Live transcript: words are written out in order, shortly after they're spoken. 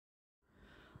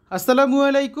আসসালামু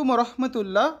আলাইকুম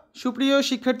রহমতুল্লাহ। সুপ্রিয়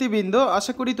শিক্ষার্থীবৃন্দ,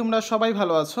 আশা করি তোমরা সবাই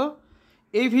ভালো আছো।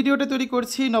 এই ভিডিওটা তৈরি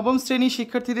করছি নবম শ্রেণীর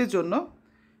শিক্ষার্থীদের জন্য।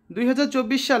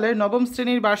 2024 সালের নবম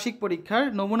শ্রেণীর বার্ষিক পরীক্ষার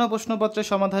নমুনা প্রশ্নপত্রের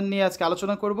সমাধান নিয়ে আজকে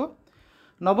আলোচনা করব।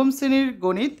 নবম শ্রেণীর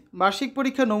গণিত বার্ষিক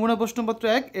পরীক্ষা নমুনা প্রশ্নপত্র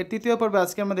 1 এর তৃতীয় পর্বে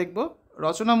আজকে আমরা দেখব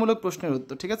রচনামূলক প্রশ্নের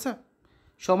উত্তর। ঠিক আছে,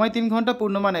 সময় 3 ঘন্টা,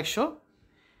 পূর্ণমান 100।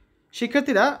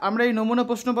 শিক্ষার্থীরা, আমরা এই নমুনা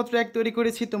প্রশ্নপত্র 1 তৈরি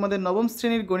করেছি তোমাদের নবম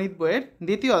শ্রেণীর গণিত বইয়ের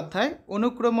দ্বিতীয় অধ্যায়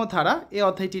অনুক্রম ধারা এই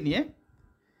অধ্যায়টি নিয়ে।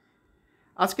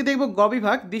 আজকে দেখব গ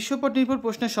বিভাগ দৃশ্যপট নির্ভর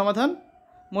প্রশ্নের সমাধান।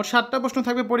 মোট 7টা প্রশ্ন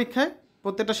থাকবে পরীক্ষায়,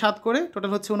 প্রত্যেকটা 7 করে,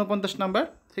 টোটাল হচ্ছে 49 নাম্বার।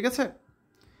 ঠিক আছে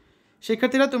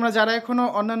শিক্ষার্থীরা, তোমরা যারা এখনও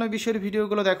অন্যান্য বিষয়ের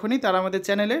ভিডিওগুলো দেখোনি তারা আমাদের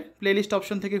চ্যানেলের প্লেলিস্ট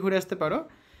অপশন থেকে ঘুরে আসতে পারো।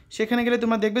 সেখানে গেলে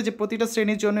তোমরা দেখবে যে প্রতিটা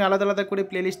শ্রেণীর জন্য আলাদা আলাদা করে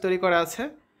প্লেলিস্ট তৈরি করা আছে।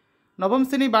 নবম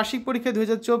শ্রেণীর বার্ষিক পরীক্ষা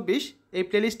 2024 এই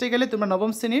প্লেলিস্টে গেলে তোমরা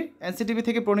নবম শ্রেণীর এনসিটিভি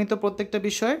থেকে প্রণীত প্রত্যেকটা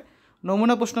বিষয়ের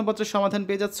নমুনা প্রশ্নপত্রের সমাধান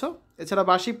পেয়ে যাচ্ছ। এছাড়া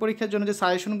বার্ষিক পরীক্ষার জন্য যে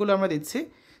সাজেশনগুলো আমরা দিচ্ছি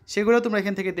সেগুলো তোমরা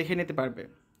এখান থেকে দেখে নিতে পারবে।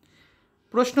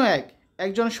 প্রশ্ন 1,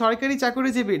 একজন সরকারি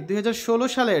চাকরিজীবীর 2016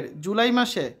 সালের জুলাই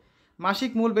মাসে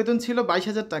মাসিক মূল বেতন ছিল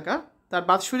 22,000 টাকা, তার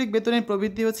বাৎসরিক বেতনের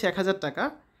প্রবৃদ্ধি হচ্ছে 1,000 টাকা।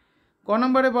 ক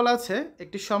নম্বরে বলা আছে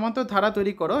একটি সমান্তর ধারা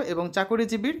তৈরি করো এবং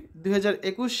চাকরিজীবীর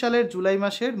 2021 সালের জুলাই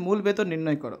মাসের মূল বেতন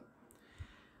নির্ণয় করো।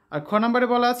 আর খ নম্বরে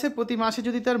বলা আছে প্রতি মাসে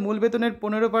যদি তার মূল বেতনের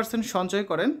 15% সঞ্চয়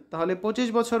করেন তাহলে 25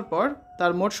 বছর পর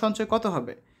তার মোট সঞ্চয় কত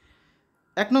হবে।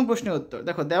 1 নং প্রশ্নের উত্তর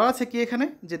দেখো, দেওয়া আছে কি এখানে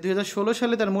যে 2016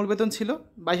 সালে তার মূল বেতন ছিল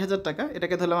 22,000 টাকা,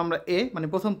 এটাকে ধরলাম আমরা এ মানে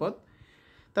প্রথম পদ।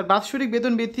 তার বাৎসরিক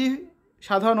বেতন বৃদ্ধি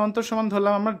সাধারণ অন্তর সমান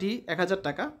ধরলাম আমরা ডি 1,000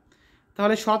 টাকা।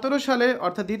 তাহলে 17 সালে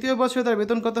অর্থাৎ দ্বিতীয় বছরে তার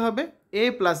বেতন কত হবে, এ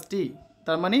প্লাস ডি,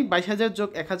 তার মানে 22,000 যোগ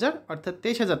 1,000 অর্থাৎ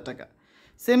 23,000 টাকা।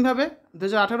 সেমভাবে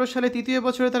 2018 সালে তৃতীয়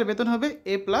বছরে তার বেতন হবে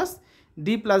এ প্লাস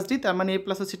ডি প্লাস ডি, তার মানে এ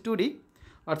প্লাস হচ্ছে 2D,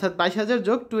 অর্থাৎ 22,000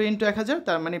 যোগ 2 × 1,000,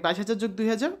 তার মানে 22,000 যোগ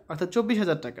 2,000 অর্থাৎ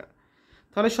 24,000 টাকা।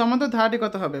 তাহলে সমান্তর ধারাটি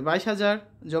কত হবে, 22,000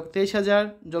 যোগ 23,000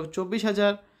 যোগ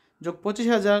 24,000 যোগ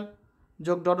 25,000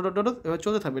 যোগ ডট ডট ডট এভাবে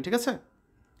চলতে থাকবে। ঠিক আছে,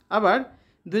 আবার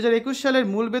 2021 সালের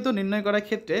মূল বেতন নির্ণয় করার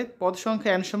ক্ষেত্রে পদ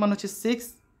সংখ্যা n সমান হচ্ছে 6।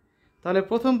 তাহলে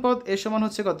প্রথম পদ এ সমান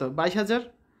হচ্ছে কত, 22,000।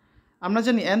 আমরা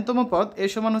জানি nতম পদ এ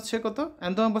সমান হচ্ছে কত,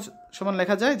 nতম পদ সমান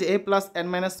লেখা যায় যে a প্লাস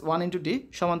n-1 × d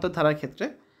সমান্তর ধারার ক্ষেত্রে।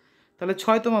 তাহলে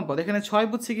 6তম পদ, এখানে 6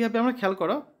 বুঝছি কীভাবে আমরা, খেয়াল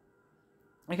করো।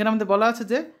 এখানে আমাদের বলা আছে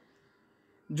যে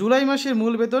জুলাই মাসের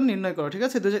মূল বেতন নির্ণয় করো। ঠিক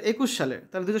আছে, 2021 সালের,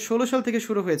 তাহলে 2016 সাল থেকে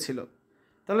শুরু হয়েছিল।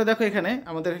 তাহলে দেখো এখানে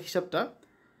আমাদের হিসাবটা,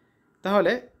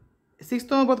 তাহলে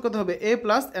 6তম পদ কত হবে, a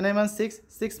প্লাস n-6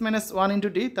 6-1 ×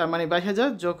 d, তার মানে 22,000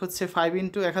 যোগ হচ্ছে 5 ×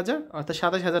 1,000 অর্থাৎ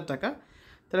 27,000 টাকা।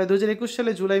 তাহলে 2021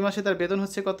 সালে জুলাই মাসে তার বেতন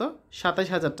হচ্ছে কত,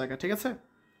 27,000 টাকা। ঠিক আছে,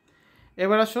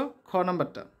 এবার আসো খ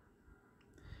নম্বরটা।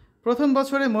 প্রথম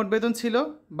বছরে মোট বেতন ছিল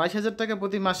 22,000 টাকা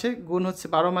প্রতি মাসে, গুণ হচ্ছে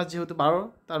 12 মাস, যেহেতু 12,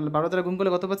 তাহলে 12 দ্বারা গুণ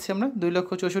করলে কত পাচ্ছি আমরা,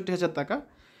 2,64,000 টাকা।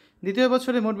 দ্বিতীয়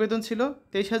বছরে মোট বেতন ছিল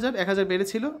 23,000, 1,000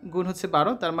 বেড়েছিল, গুণ হচ্ছে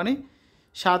 12, তার মানে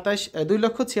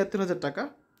 2,76,000 টাকা।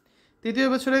 তৃতীয়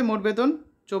বছরে মোট বেতন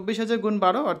 24,000 গুণ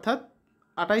 12 অর্থাৎ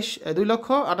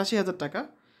 2,88,000 টাকা।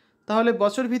 তাহলে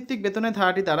বছর ভিত্তিক বেতনের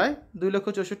ধারাটি দাঁড়ায়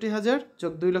 2,64,000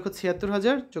 যোগ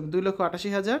 2,76,000 যোগ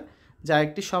 2,88,000, যা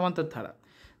একটি সমান্তর ধারা,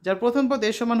 যার প্রথম পদ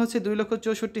এ সমান হচ্ছে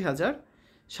 2,64,000,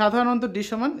 সাধারণ অন্তর ডি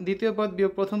সমান দ্বিতীয় পদ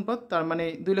বিয়োগ প্রথম পদ, তার মানে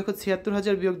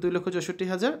 2,76,000 বিয়োগ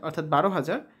 2,64,000 অর্থাৎ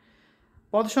 12,000।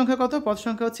 পদ সংখ্যা কত, পদ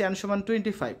সংখ্যা হচ্ছে n সমান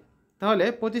 25। তাহলে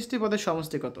 25টি পদের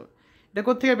সমষ্টি কত, এটা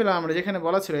কোথেকে পেলাম আমরা, যেখানে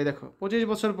বলা ছিল এই দেখো 25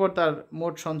 বছর পর তার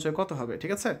মোট সঞ্চয় কত হবে।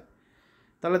 ঠিক আছে,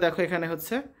 তাহলে দেখো এখানে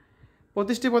হচ্ছে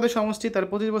 25টি পদের সমষ্টি, তার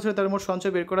 25 বছরে তার মোট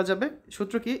সঞ্চয় বের করা যাবে।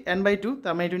 সূত্র কি, n/2,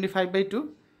 তার মানে 25/2,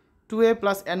 2a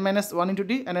plus n-1 ×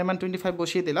 d, n এর মান 25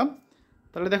 বসিয়ে দিলাম।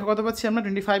 তাহলে দেখো কত পাচ্ছি আমরা,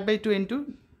 25/2 ×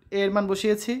 a এর মান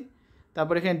বসিয়েছি,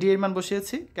 তারপর এখানে d এর মান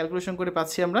বসিয়েছি, ক্যালকুলেশন করে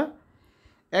পাচ্ছি আমরা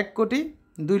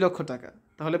 1,02,00,000 টাকা।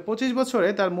 তাহলে 25 বছরে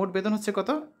তার মোট বেতন হচ্ছে কত,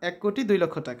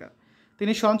 1,02,00,000 টাকা।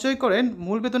 তিনি সঞ্চয় করেন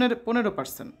মূল বেতনের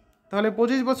 15%। তাহলে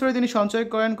 25 বছরে তিনি সঞ্চয়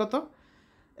করেন কত,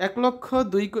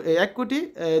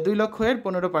 1,02,00,000 এর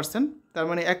 15%, তার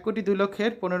মানে 1,02,00,000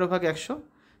 এর 15/100,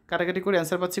 কাটাকাটি করে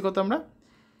অ্যান্সার পাচ্ছি কত আমরা,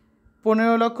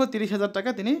 15,30,000 টাকা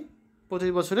তিনি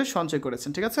 25 বছরে সঞ্চয় করেছেন।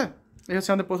 ঠিক আছে, এই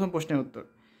হচ্ছে আমাদের প্রথম প্রশ্নের উত্তর।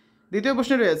 দ্বিতীয়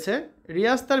প্রশ্নে রয়েছে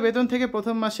রিয়াজ তার বেতন থেকে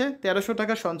প্রথম মাসে 1300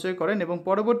 টাকা সঞ্চয় করেন এবং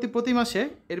পরবর্তী প্রতি মাসে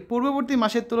এর পূর্ববর্তী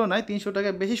মাসের তুলনায় 300 টাকা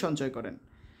বেশি সঞ্চয় করেন।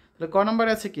 তাহলে ক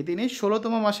নম্বরে আছে কি, তিনি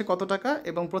 16তম মাসে কত টাকা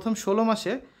এবং প্রথম 16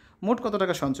 মাসে মোট কত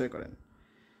টাকা সঞ্চয় করেন।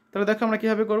 তাহলে দেখো আমরা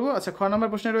কীভাবে করবো। আচ্ছা, খ নম্বর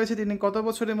প্রশ্নে রয়েছে তিনি কত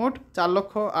বছরে মোট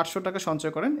 4,08,000 টাকা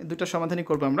সঞ্চয় করেন, দুইটা সমাধানই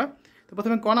করবো আমরা। তো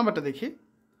প্রথমে ক নম্বরটা দেখি।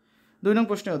 2 নং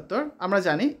প্রশ্নের উত্তর, আমরা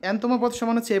জানি nতম পদ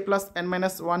সমান হচ্ছে a প্লাস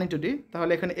n-1 × d,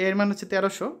 তাহলে এখানে a এর মান হচ্ছে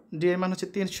 1300, d এর মান হচ্ছে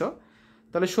 300।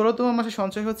 তাহলে 16তম মাসে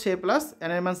সঞ্চয় হচ্ছে a প্লাস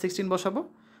n এর মান 16 বসাবো,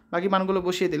 বাকি মানগুলো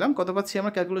বসিয়ে দিলাম। কত পাচ্ছি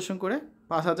আমরা ক্যালকুলেশন করে?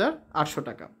 5,800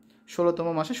 টাকা 16তম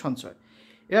মাসে সঞ্চয়।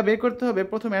 এবার বের করতে হবে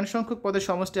প্রথম n সংখ্যক পদের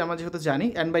সমষ্টি আমরা যেহেতু জানি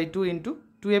n/2 into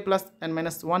 2a plus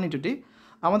n-1 into d।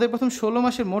 আমাদের প্রথম 16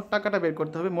 মাসের মোট টাকাটা বের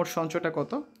করতে হবে, মোট সঞ্চয়টা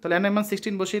কত। তাহলে n এর মান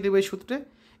 16 বসিয়ে দেবো এই সূত্রে,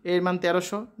 a এর মান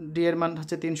 1300, d এর মান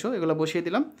হচ্ছে 300, এগুলো বসিয়ে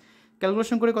দিলাম।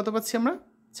 ক্যালকুলেশন করে কত পাচ্ছি আমরা?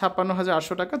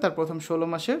 56,800 টাকা তার প্রথম 16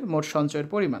 মাসের মোট সঞ্চয়ের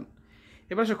পরিমাণ।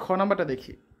 এবার খ নাম্বারটা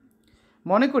দেখি।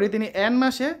 মনে করি তিনি n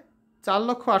মাসে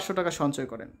 4,800,000 টাকা সঞ্চয়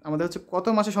করেন। আমাদের হচ্ছে কত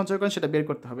মাসে সঞ্চয় করেন সেটা বের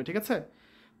করতে হবে, ঠিক আছে।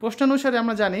 প্রশ্নানুসারে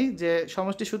আমরা জানি যে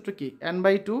সমষ্টি সূত্র কি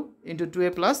n/2 into 2a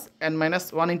plus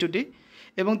n-1 into d,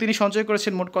 এবং তিনি সঞ্চয়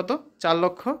করেছেন মোট কত?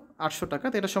 4,800,000 টাকা।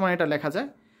 তো এটা সমান এটা লেখা যায়।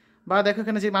 বা দেখো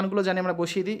এখানে যে মানগুলো জানি আমরা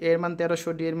বসিয়ে দিই, a এর মান 1300,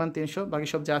 d এর মান 300, বাকি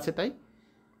সব যা আছে তাই।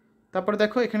 তারপরে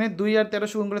দেখো এখানে 2 আর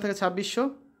 1300 গুণ করে থাকে 2600,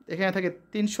 এখানে থাকে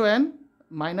 300n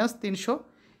মাইনাস 300,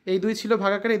 এই 2 ছিল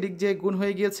ভাগাকারে, এদিক যে গুণ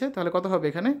হয়ে গিয়েছে, তাহলে কত হবে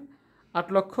এখানে?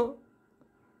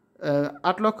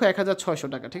 8,01,600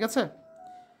 টাকা, ঠিক আছে।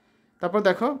 তারপর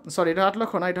দেখো, সরি এটা 8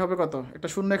 লক্ষ না, এটা হবে কত? একটা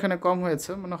শূন্য এখানে কম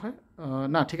হয়েছে মনে হয়,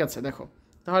 না ঠিক আছে। দেখো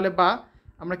তাহলে বা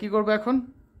আমরা কি করব এখন?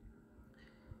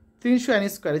 300n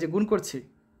স্কোয়ার যে গুণ করছি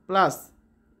প্লাস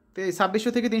 2600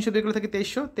 থেকে 300 বের করলে থাকে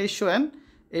 2300n,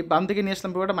 এই বাম থেকে নিয়ে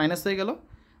আসলাম, পুরোটা মাইনাস হয়ে গেল।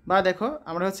 বা দেখো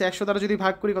আমরা হচ্ছে 100 দ্বারা যদি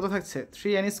ভাগ করি কত থাকছে?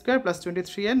 3n square plus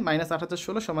 23n minus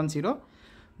 8016 সমান 0।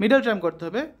 মিডল টার্ম করতে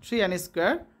হবে, 3n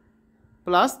স্কোয়ার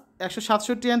প্লাস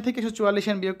 167n থেকে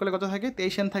 144n বিয়োগ করলে কত থাকে?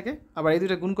 23n থাকে। আবার এই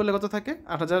দুটো গুণ করলে কত থাকে?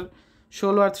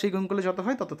 8016 আর 3 গুণ করলে যত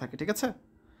হয় তত থাকে, ঠিক আছে।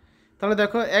 তাহলে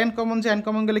দেখো n কমন যে, n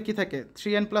কমন গেলে কী থাকে?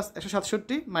 3n প্লাস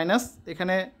 167 মাইনাস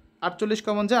এখানে 48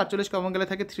 কমন যায়, 48 কমন গেলে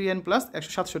থাকে 3n প্লাস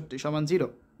 167 সমান 0।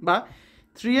 বা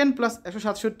 3n প্লাস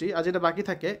 167 আর যেটা বাকি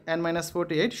থাকে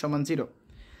n-48 সমান 0।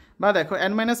 বা দেখো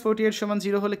n-48 সমান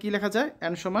 0 হলে কী লেখা যায়?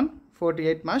 n সমান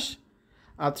 48 মাস।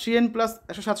 আর 3n প্লাস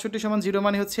 167 সমান 0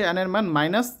 মানে হচ্ছে n এর মান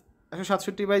মাইনাস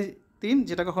 167/3,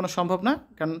 যেটা কখনো সম্ভব না,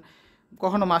 কারণ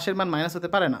কখনো মাসের মান মাইনাস হতে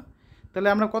পারে না। তাহলে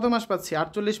আমরা কত মাস পাচ্ছি?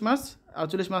 48 মাস।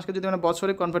 48 মাসকে যদি আমরা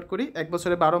বছরে কনভার্ট করি, 1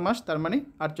 বছরে 12 মাস, তার মানে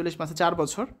 48 মাসে 4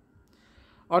 বছর।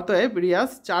 অতএব রিয়াজ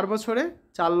 4 বছরে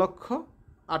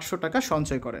 4,800,000 টাকা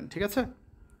সঞ্চয় করেন, ঠিক আছে।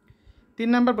 3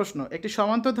 নম্বর প্রশ্ন, একটি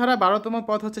সমান্তর ধারা 12তম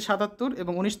পদ হচ্ছে 77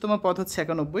 এবং 19তম পদ হচ্ছে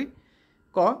 91।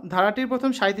 ক, ধারাটির প্রথম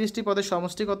 37টি পদের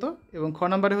সমষ্টি কত? এবং খ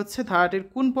নম্বরে হচ্ছে ধারাটির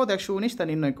কোন পদ 119 তা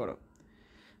নির্ণয় করো।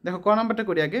 দেখো ক নাম্বারটা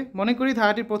করি আগে। মনে করি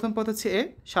ধারাটির প্রথম পদ হচ্ছে এ,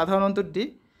 সাধারণ অন্তর ডি।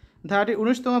 ধারাটির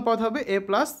 19তম পদ হবে এ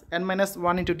plus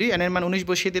n-1 into D, N এর মান 19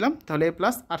 বসিয়ে দিলাম, তাহলে এ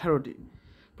প্লাস 18d।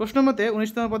 প্রশ্ন মতে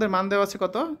 19তম পদের মান দেওয়া আছে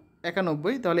কত?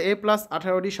 91, তাহলে এ প্লাস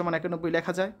 18d সমান 91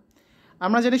 লেখা যায়।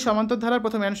 আমরা জানি সমান্তর ধারার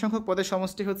প্রথম n সংখ্যক পদের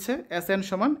সমষ্টি হচ্ছে Sn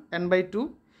সমান n/2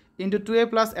 into 2a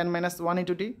plus n-1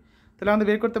 into d। তাহলে আমাদের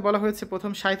বের করতে বলা হয়েছে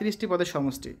প্রথম 37টি পদের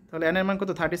সমষ্টি। তাহলে n এর মান কত?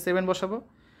 37 বসাবো।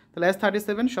 তাহলে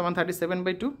S37 সমান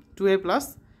 37/2 2a প্লাস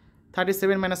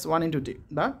 37-1 ইন্টু d,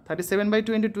 বা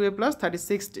 37/2 ইন্টু 2a প্লাস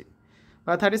 36d,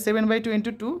 বা 37/2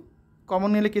 ইন্টু 2 কমন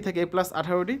নিলে কী থাকে? a প্লাস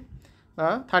 18d, বা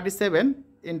 37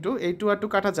 ইন্টু এই 2 আর 2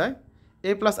 কাটা যায়,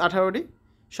 a প্লাস 18d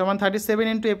সমান 37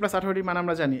 ইন্টু a প্লাস 18d মান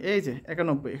আমরা জানি এই যে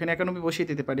 91, এখানে 91 বসিয়ে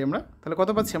দিতে পারি আমরা। তাহলে কত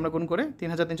পাচ্ছি আমরা গুণ করে?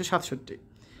 3367।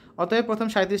 অতএব প্রথম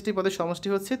 37টি পদের সমষ্টি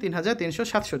হচ্ছে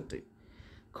 3367।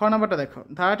 খ নাম্বারটা দেখো,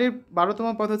 ধারাটির 12তম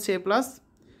পদ হচ্ছে এ প্লাস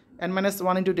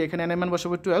n-1 ইন্টু ডি, এখানে n এর মান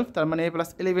বসাবো 12, তার মানে a প্লাস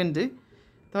 11d।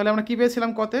 তাহলে আমরা কী পেয়েছিলাম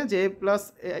কতে? যে a প্লাস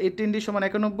 18d সমান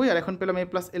 91, আর এখন পেলাম a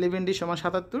প্লাস 11d সমান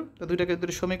 77। তো দুইটাকে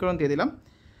দুটো সমীকরণ দিয়ে দিলাম।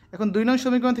 এখন 2 নং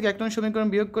সমীকরণ থেকে 1 নং সমীকরণ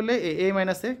বিয়োগ করলে a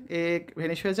মাইনাস a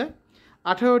ভেনিশ হয়ে যায়।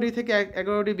 18d থেকে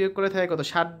 11d বিয়োগ করে থাকে কত?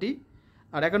 60d।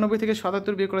 আর 91 থেকে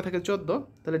 77 বিয়োগ করে থাকে 14।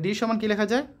 তাহলে d সমান কী লেখা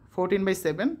যায়?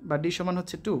 14/7, বা d সমান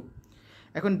হচ্ছে 2।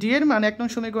 এখন d এর মান 1 নং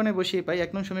সমীকরণে বসিয়ে পাই।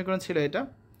 1 নং সমীকরণ ছিল এটা,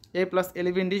 a প্লাস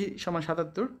 11d সমান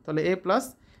 77। তাহলে a প্লাস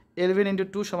 11 ইন্টু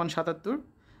 2 সমান 77,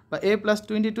 বা a প্লাস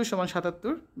 22 সমান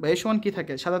 77, বা a সমান কী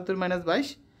থাকে? 77 মাইনাস 22,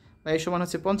 বা a সমান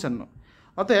হচ্ছে 55।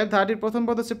 অতএব ধারাটির প্রথম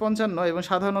পদ হচ্ছে 55 এবং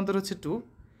সাধারণ অন্তর হচ্ছে 2।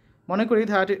 মনে করি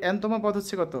ধারাটির nতম পদ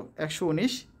হচ্ছে কত?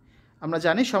 119। আমরা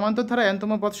জানি সমান্তর ধারা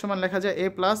nতম পদ সমান লেখা যায় a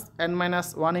plus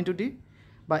n-1 into D,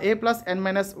 বা a plus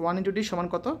n-1 into D সমান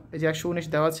কত? এই যে 119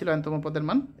 দেওয়া ছিল nতম পদের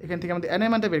মান, এখান থেকে আমাদের n এর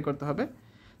মানটা বের করতে হবে।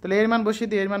 তাহলে এর মান বসিয়ে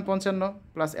দিই, এর মান 55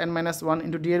 প্লাস n-1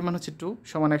 ইন্টু ডি এর মান হচ্ছে 2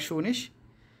 সমান 119,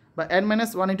 বা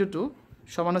n-1 ইন্টু 2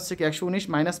 সমান হচ্ছে কি 119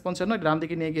 মাইনাস 55, ডান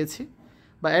দিকে নিয়ে গিয়েছি,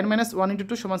 বা n-1 ইন্টু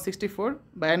 2 সমান 64,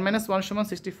 বা n-1 সমান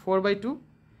 64/2,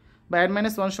 বা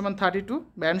n-1 সমান 32,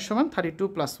 বা n সমান 32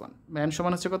 প্লাস 1, বা n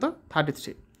সমান হচ্ছে কত?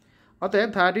 33। অতএব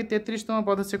ধারাটির 33তম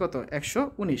পদ হচ্ছে কত?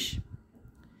 119।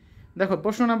 দেখো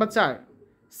প্রশ্ন number 4,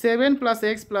 7 plus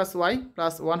x plus Y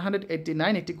plus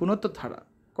 189 একটি গুণোত্তর ধারা।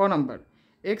 ক নাম্বার,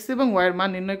 এক্স এবং ওয়াইয়ের মান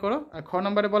নির্ণয় করো। আর খ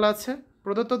নম্বরে বলা আছে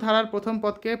প্রদত্ত ধারার প্রথম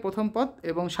পদকে প্রথম পদ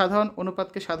এবং সাধারণ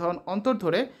অনুপাতকে সাধারণ অন্তর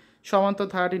ধরে সমান্তর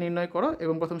ধারাটি নির্ণয় করো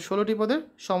এবং প্রথম 16টি পদের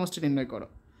সমষ্টি নির্ণয় করো।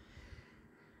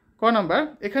 ক নাম্বার,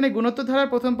 এখানে গুণোত্তর ধারার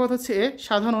প্রথম পদ হচ্ছে এ,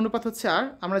 সাধারণ অনুপাত হচ্ছে আর।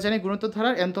 আমরা জানি গুণোত্তর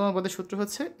ধারার nতম পদের সূত্র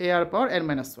হচ্ছে এ আর পাওয়ার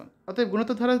n-1। অতএব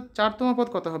গুণোত্তর ধারার 4তম পদ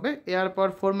কত হবে? এ আর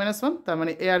পাওয়ার 4-1, তার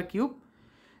মানে এ আর কিউব।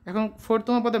 এখন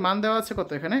 4তম পদের মান দেওয়া আছে কত?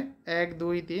 এখানে 1 2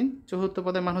 3, চতুর্থ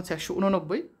পদের মান হচ্ছে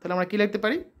 189। তাহলে আমরা কী লিখতে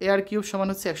পারি? এ আর কিউব সমান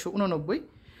হচ্ছে 189,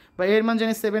 বা এর মান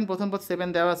জানি 7, প্রথম পদ 7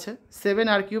 দেওয়া আছে, 7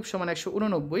 আর কিউব সমান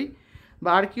 189, বা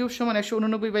আর কিউব সমান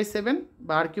 189/7,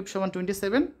 বা আর কিউব সমান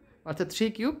 27, অর্থাৎ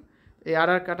 3 কিউব। এই আর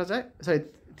কাটা যায়, সরি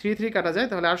 3 কাটা যায়,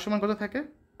 তাহলে আর সমান কত থাকে?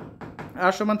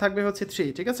 আর সমান থাকবে হচ্ছে 3,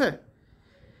 ঠিক আছে।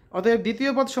 অতএব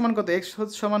দ্বিতীয় পদ সমান কত? এক্স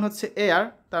সমান হচ্ছে এ আর,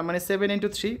 তার মানে 7 ×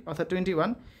 3 অর্থাৎ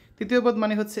 21। তৃতীয় পদ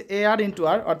মানে হচ্ছে এ আর ইন্টু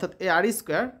আর, অর্থাৎ এ আর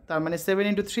স্কোয়ার, তার মানে 7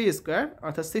 × 3 স্কোয়ার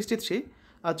অর্থাৎ 63,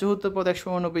 আর চতুর্থ পদ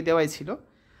 189 দেওয়াই ছিল।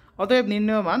 অতএব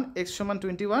নির্ণয় মান এক্স সমান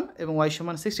 21 এবং ওয়াই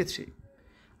সমান 63।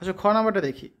 আচ্ছা, খ নাম্বারটা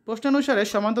দেখি। প্রশ্নানুসারে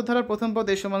সমান্তর ধারার প্রথম পদ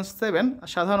এ সমান 7 আর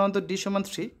সাধারণ অন্তর ডি সমান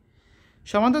 3।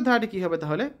 সমান্তর ধারাটি কী হবে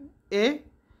তাহলে? এ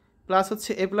প্লাস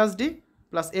হচ্ছে এ প্লাস ডি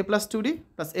প্লাস এ প্লাস 2d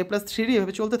প্লাস এ প্লাস 3d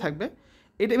এভাবে চলতে থাকবে।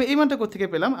 এটা এই মানটা কোথেকে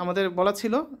পেলাম? আমাদের বলা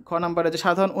ছিল খ নাম্বারে যে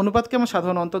সাধারণ অনুপাতকে আমরা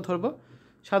সাধারণ অন্তর ধরবো।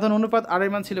 সাধারণ অনুপাত আর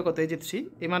এর মান ছিল কত? এই যে 3,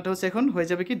 এই মানটা হচ্ছে এখন হয়ে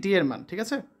যাবে কি ডি এর মান, ঠিক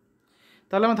আছে।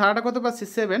 তাহলে আমরা ধারাটা কত পাচ্ছি?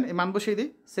 7, এই মান বসিয়ে দিই।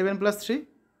 7 + 3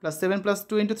 + 7 +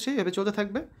 2 × 3 এভাবে চলতে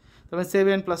থাকবে। তারপরে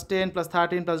 7 + 10 +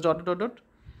 13 + ডট ডট ডট।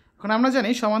 এখন আমরা জানি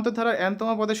সমান্তর ধারার nতম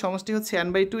পদের সমষ্টি হচ্ছে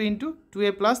n/2 ×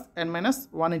 2a +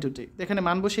 n-1 × t। এখানে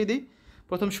মান বসিয়ে দিই।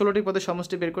 প্রথম 16টি পদের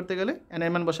সমষ্টি বের করতে গেলে n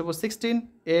এর মান বসাবো 16,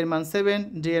 a এর মান 7,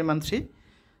 d এর মান 3।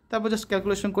 তারপর জাস্ট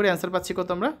ক্যালকুলেশন করে অ্যান্সার পাচ্ছি কত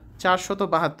আমরা?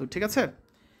 472, ঠিক আছে।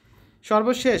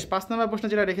 সর্বশেষ 5 নম্বর প্রশ্ন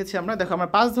যেটা রেখেছি আমরা, দেখো আমরা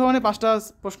 5 ধরনের 5টা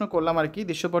প্রশ্ন করলাম আর কি,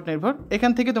 দৃশ্যপট নির্ভর।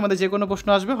 এখান থেকে তোমাদের যে কোনো প্রশ্ন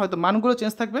আসবে, হয়তো মানগুলো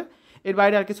চেঞ্জ থাকবে, এর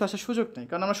বাইরে আর কিছু আসার সুযোগ নেই,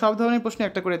 কারণ আমরা সব ধরনের প্রশ্ন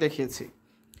একটা করে দেখিয়েছি।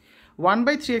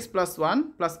 1/3x + 1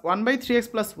 + 1/3x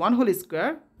 + 1 whole square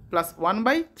plus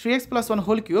 1/3x + 1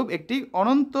 whole cube একটি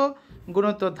অনন্ত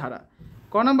গুণোত্তর ধারা।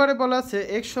 ক নম্বরে বলা আছে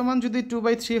x সমান যদি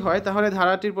 2/3 হয় তাহলে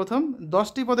ধারাটির প্রথম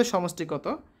 10টি পদের সমষ্টি কত?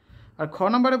 আর খ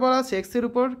নম্বরে বলা আছে x এর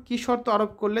উপর কী শর্ত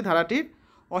আরোপ করলে ধারাটির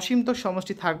অসীমতক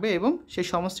সমষ্টি থাকবে এবং সেই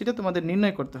সমষ্টিটা তোমাদের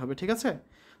নির্ণয় করতে হবে, ঠিক আছে।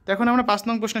 তো এখন আমরা 5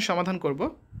 নং প্রশ্নের সমাধান করব।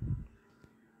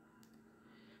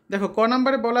 দেখো ক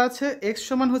নম্বরে বলা আছে x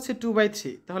সমান হচ্ছে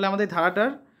 2/3, তাহলে আমাদের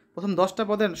ধারাটার প্রথম 10টা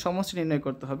পদের সমষ্টি নির্ণয়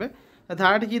করতে হবে।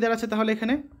 ধারাটি কী দাঁড়াচ্ছে তাহলে?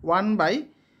 এখানে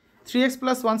 1/3x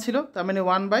 + 1 ছিল, তার মানে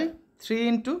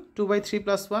 1/3 × 2/3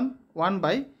 + 1,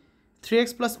 1/3x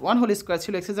 + 1 হোল স্কোয়ার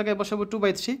ছিল। এক্সের জায়গায় বসাবো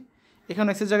 2/3, এখানে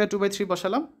এক্সের জায়গায় 2/3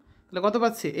 বসালাম। তাহলে কত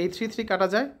পাচ্ছি? এই 3 কাটা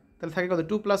যায়, তাহলে থাকে কত?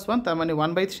 2 + 1, তার মানে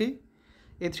 1/3।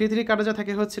 এই 3 কাটা যায়,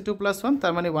 থাকে হচ্ছে 2 + 1,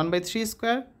 তার মানে 1/3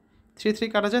 স্কোয়ার। 3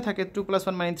 কাটা যায়, থাকে 2 +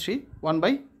 1 মানে 3,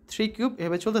 1/3 কিউব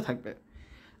এভাবে চলতে থাকবে।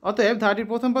 অতএব ধারাটির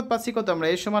প্রথম পদ পাচ্ছি কত আমরা?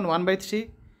 এ সমান 1/3।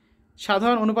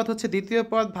 সাধারণ অনুপাত হচ্ছে দ্বিতীয়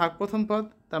পদ ভাগ প্রথম পদ,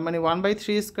 তার মানে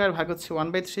 1/3 স্কোয়ার ভাগ হচ্ছে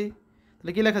 1/3।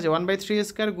 তাহলে কী লেখা যায়? 1/3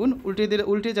 স্কোয়ার গুণ উল্টে দিলে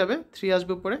উল্টে যাবে, 3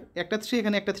 আসবে উপরে, একটা 3,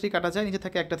 এখানে একটা 3 কাটা যায়, নিচে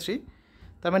থাকে একটা 3,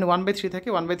 তার মানে 1/3 থাকে।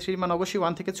 1/3 মান অবশ্যই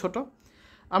 1 থেকে ছোট।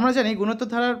 আমরা জানি গুণোত্তর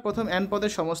ধারার প্রথম n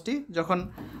পদের সমষ্টি যখন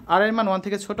r এর মান 1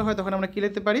 থেকে ছোট হয় তখন আমরা কী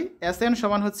লিখতে পারি? Sn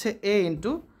সমান হচ্ছে a ×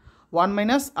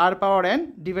 1 - r power n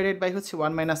divided by হচ্ছে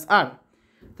 1 - r।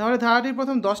 তাহলে ধারাটির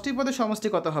প্রথম 10টি পদের সমষ্টি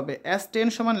কত হবে? S10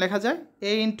 সমান লেখা যায়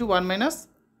a × 1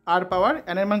 - r পাওয়ার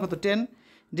n এর মান কত? 10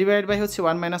 ডিভাইডেড বাই হচ্ছে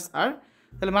 1 - r।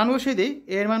 তাহলে মান বসিয়ে দিই।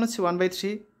 a এর মান হচ্ছে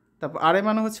 1/3, তারপর r এর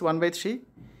মানও হচ্ছে 1/3,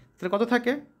 তাহলে কত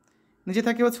থাকে? নিচে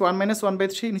থাকে হচ্ছে 1 -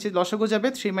 1/3, নিচে লসাগু যাবে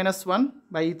 3 -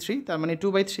 1/3, তার মানে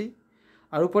 2/3,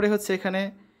 আর উপরে হচ্ছে এখানে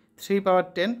 3 পাওয়ার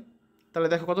 10, তাহলে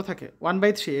দেখো কত থাকে?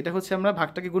 1/3। এটা হচ্ছে আমরা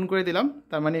ভাগটাকে গুণ করে দিলাম,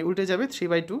 তার মানে উল্টে যাবে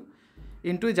 3/2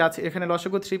 ইন্টু যাচ্ছে এখানে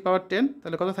লসাগু 3 পাওয়ার 10,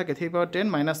 তাহলে কত থাকে? 3 পাওয়ার 10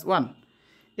 - 1।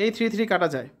 এই 3 কাটা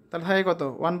যায়, তাহলে থাকে কত?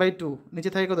 1/2, নিচে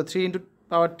থাকে কত? 3 ×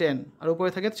 পাওয়ার 10, আর উপরে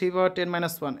থাকে 3 পাওয়ার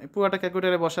 10 - 1। পুরোটা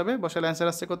ক্যালকুলেটারে বসালে অ্যান্সার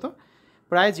আসছে কত?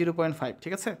 প্রায় 0.5,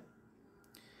 ঠিক আছে।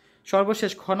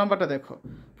 সর্বশেষ খ নাম্বারটা দেখো।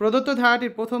 প্রদত্ত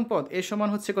ধারাটির প্রথম পদ এ সমান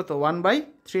হচ্ছে কত?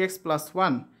 1/3x +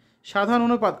 1। সাধারণ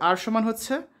অনুপাত r সমান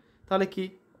হচ্ছে তাহলে কি?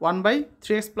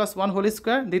 1/3x + 1 হোল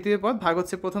স্কোয়ার, দ্বিতীয় পদ ভাগ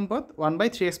হচ্ছে প্রথম পদ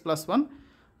 1/3x + 1,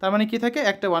 তার মানে কি থাকে?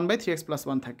 একটা 1/3x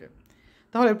 + 1 থাকে।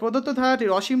 তাহলে প্রদত্ত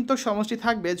ধারাটির অসীমতক সমষ্টি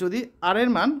থাকবে যদি r এর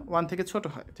মান 1 থেকে ছোট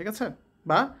হয়, ঠিক আছে,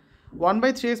 বা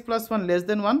 1/3x + 1 লেস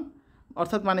দেন 1,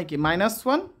 অর্থাৎ মানে কি?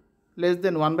 -1 less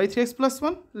than 1/3x +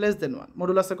 1 less than 1।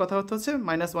 মডুলাসের কথা হচ্ছে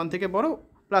 -1 থেকে বড়,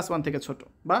 +1 থেকে ছোট,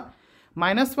 বা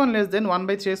 -1 লেস দেন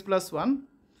 1/3x + 1,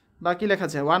 বা কি লেখা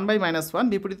যায়? 1/-1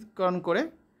 বিপরীতকরণ করে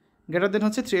গ্রেটার দেন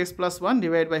হচ্ছে 3x + 1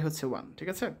 ডিভাইড বাই হচ্ছে 1, ঠিক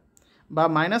আছে। বা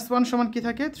 -1 সমান কি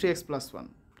থাকে? 3x + 1,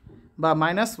 বা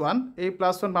 -1 এই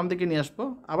 +1 বাম দিকে নিয়ে আসবো,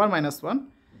 আবার -1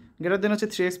 গ্রেটার দেন হচ্ছে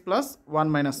 3x + 1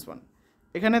 - 1।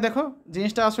 এখানে দেখো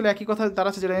জিনিসটা আসলে একই কথা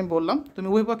দাঁড়াচ্ছে যেটা আমি বললাম, তুমি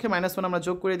উভয় পক্ষে -1 আমরা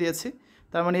যোগ করে দিয়েছি,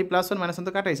 তার মানে এই +1 -1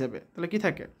 তো কাটাই যাবে, তাহলে কি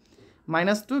থাকে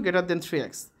 -2 >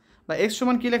 3x, বা x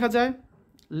সমান কী লেখা যায়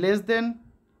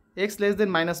x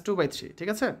 -2/3, ঠিক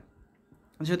আছে,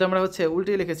 যেহেতু আমরা হচ্ছে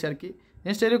উল্টেই লিখেছি আর কি,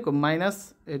 জিনিসটা এরকম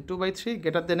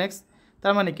 -2/3 > x,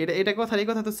 তার মানে কি এটা কথা এই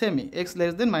কথা তো সেমই, x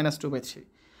 -2/3।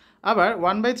 আবার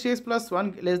 1/3x + 1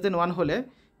 <1 হলে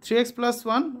 3x +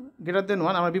 1 >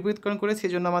 1 আমরা বিপরীতকরণ করেছি,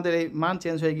 এই জন্য আমাদের এই মান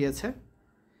চেঞ্জ হয়ে গিয়েছে,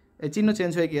 এই চিহ্ন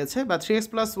চেঞ্জ হয়ে গিয়েছে, বা 3x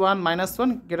 + 1 -1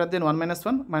 >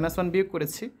 1 -1 বিয়োগ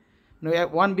করেছি,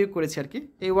 1 বিয়োগ করেছি আর কি,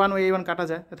 এই 1 ও এই 1 কাটা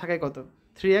যায়, থাকে কত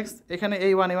 3x, এখানে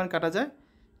এই 1 এই 1 কাটা যায়,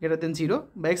 > 0,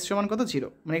 বা x সমান কত 0,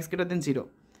 মানে x > 0।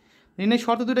 নির্ণয়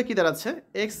শর্ত দুটো কী দাঁড়াচ্ছে,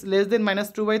 x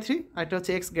 <-2/3 আর একটা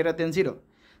হচ্ছে x > 0।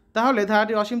 তাহলে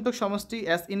ধারাটির অসীমতক সমষ্টি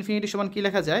s∞ সমান কী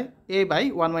লেখা যায়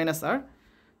a/1 - r,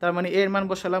 তার মানে a এর মান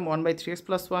বসালাম 1/3x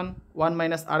 + 1, 1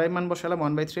 - r এর মান বসালাম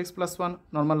 1/3x + 1,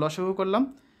 নর্মাল লসাগু করলাম,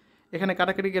 এখানে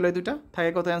কাটাকাটি গেল এই দুটা, থাকে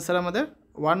কত অ্যান্সার আমাদের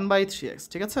 1/3x,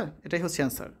 ঠিক আছে, এটাই হচ্ছে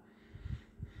অ্যান্সার।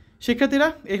 শিক্ষার্থীরা,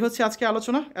 এই হচ্ছে আজকে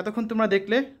আলোচনা। এতক্ষণ তোমরা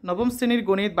দেখলে নবম শ্রেণীর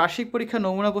গণিত বার্ষিক পরীক্ষা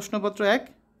নমুনা প্রশ্নপত্র 1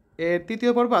 এর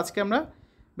তৃতীয় পর্ব। আজকে আমরা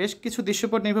বেশ কিছু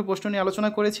দৃশ্যপট নির্ভর প্রশ্ন নিয়ে আলোচনা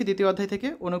করেছি দ্বিতীয় অধ্যায় থেকে,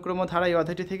 অনুক্রম ধারা এই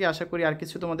অধ্যায়টি থেকে। আশা করি আর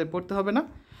কিছু তোমাদের পড়তে হবে না।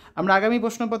 আমরা আগামী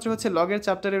প্রশ্নপত্র হচ্ছে লগের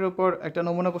চ্যাপ্টারের ওপর একটা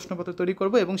নমুনা প্রশ্নপত্র তৈরি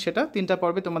করব এবং সেটা 3টা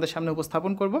পর্বে তোমাদের সামনে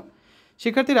উপস্থাপন করব।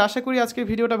 শিক্ষার্থীরা, আশা করি আজকের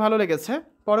ভিডিওটা ভালো লেগেছে।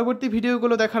 পরবর্তী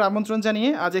ভিডিওগুলো দেখার আমন্ত্রণ জানিয়ে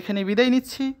আজ এখানে বিদায়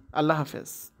নিচ্ছি। আল্লাহ হাফেজ।